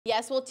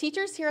Yes, well,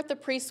 teachers here at the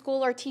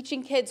preschool are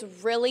teaching kids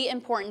really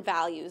important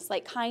values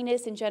like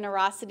kindness and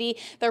generosity.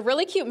 The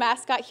really cute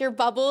mascot here,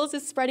 Bubbles,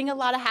 is spreading a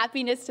lot of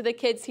happiness to the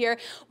kids here.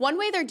 One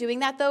way they're doing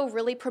that, though,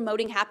 really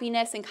promoting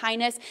happiness and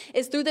kindness,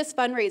 is through this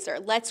fundraiser,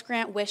 Let's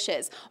Grant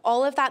Wishes.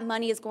 All of that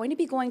money is going to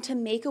be going to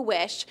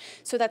Make-A-Wish,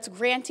 so that's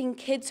granting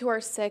kids who are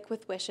sick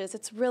with wishes.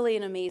 It's really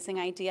an amazing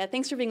idea.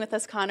 Thanks for being with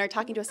us, Connor,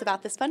 talking to us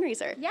about this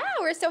fundraiser. Yeah,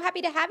 we're so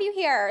happy to have you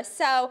here.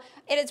 So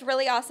it is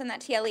really awesome that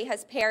TLE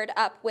has paired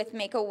up with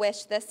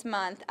Make-A-Wish this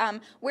month.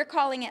 We're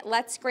calling it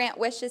Let's Grant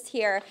Wishes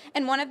here,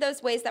 and one of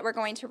those ways that we're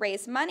going to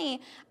raise money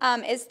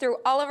is through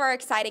all of our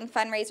exciting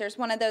fundraisers.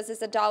 One of those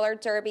is a dollar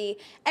derby.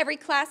 Every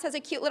class has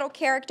a cute little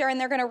character, and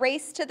they're going to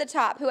race to the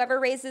top. Whoever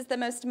raises the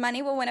most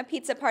money will win a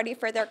pizza party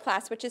for their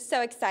class, which is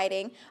so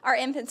exciting. Our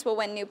infants will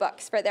win new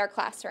books for their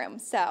classroom.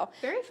 So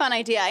very fun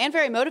idea and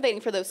very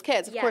motivating for those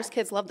kids. Of course,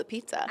 kids love the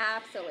pizza.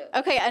 Absolutely.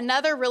 Okay,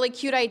 another really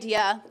cute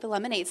idea, the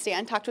lemonade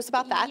stand. Talk to us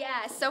about that.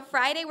 Yes, so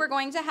Friday we're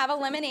going to have a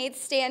lemonade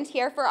stand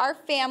here for our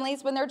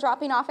families when they're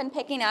dropping off and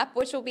picking up,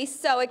 which will be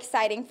so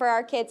exciting for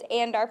our kids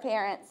and our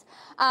parents.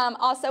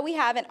 Also, we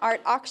have an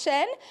art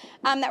auction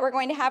that we're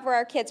going to have where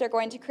our kids are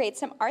going to create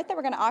some art that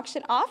we're going to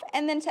auction off,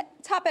 and then to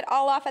top it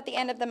all off at the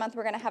end of the month,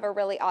 we're going to have a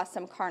really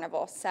awesome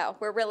carnival. So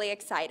we're really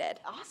excited.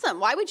 Awesome.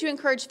 Why would you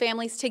encourage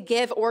families to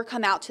give or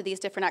come out to these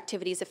different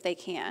activities if they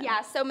can?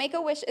 Yeah, so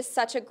Make-A-Wish is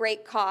such a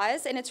great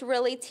cause, and it's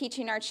really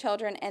teaching our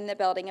children in the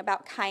building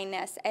about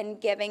kindness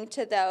and giving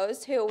to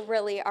those who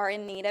really are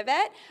in need of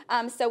it.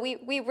 So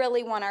we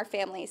really want our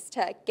families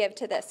to give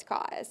to this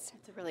cause.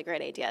 It's a really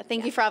great idea.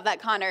 Thank you for all of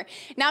that, Connor.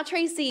 Now,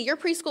 Tracy, your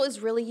preschool is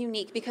really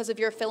unique because of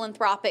your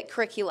philanthropic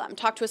curriculum.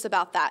 Talk to us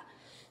about that.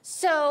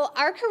 So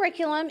our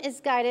curriculum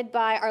is guided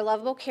by our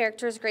lovable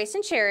characters, Grace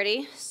and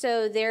Charity.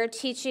 So they're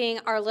teaching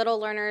our little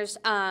learners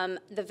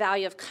the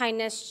value of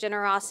kindness,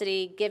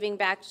 generosity, giving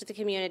back to the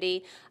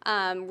community,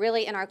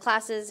 really in our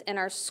classes, in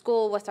our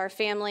school, with our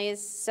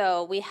families.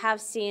 So we have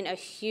seen a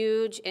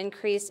huge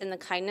increase in the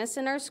kindness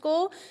in our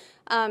school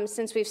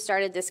since we've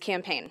started this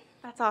campaign.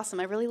 That's awesome.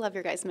 I really love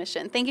your guys'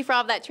 mission. Thank you for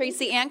all of that,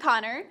 Tracy and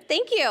Connor.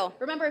 Thank you.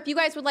 Remember, if you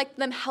guys would like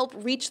them help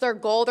reach their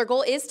goal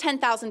is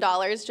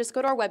 $10,000. Just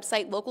go to our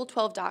website,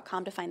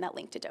 local12.com, to find that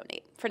link to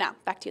donate. For now,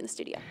 back to you in the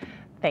studio.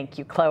 Thank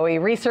you, Chloe.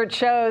 Research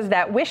shows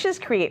that wishes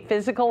create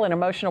physical and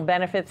emotional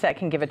benefits that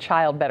can give a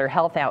child better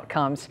health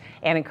outcomes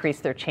and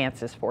increase their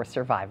chances for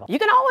survival. You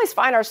can always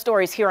find our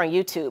stories here on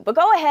YouTube, but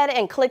go ahead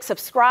and click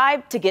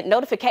subscribe to get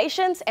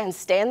notifications and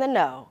stay in the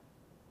know.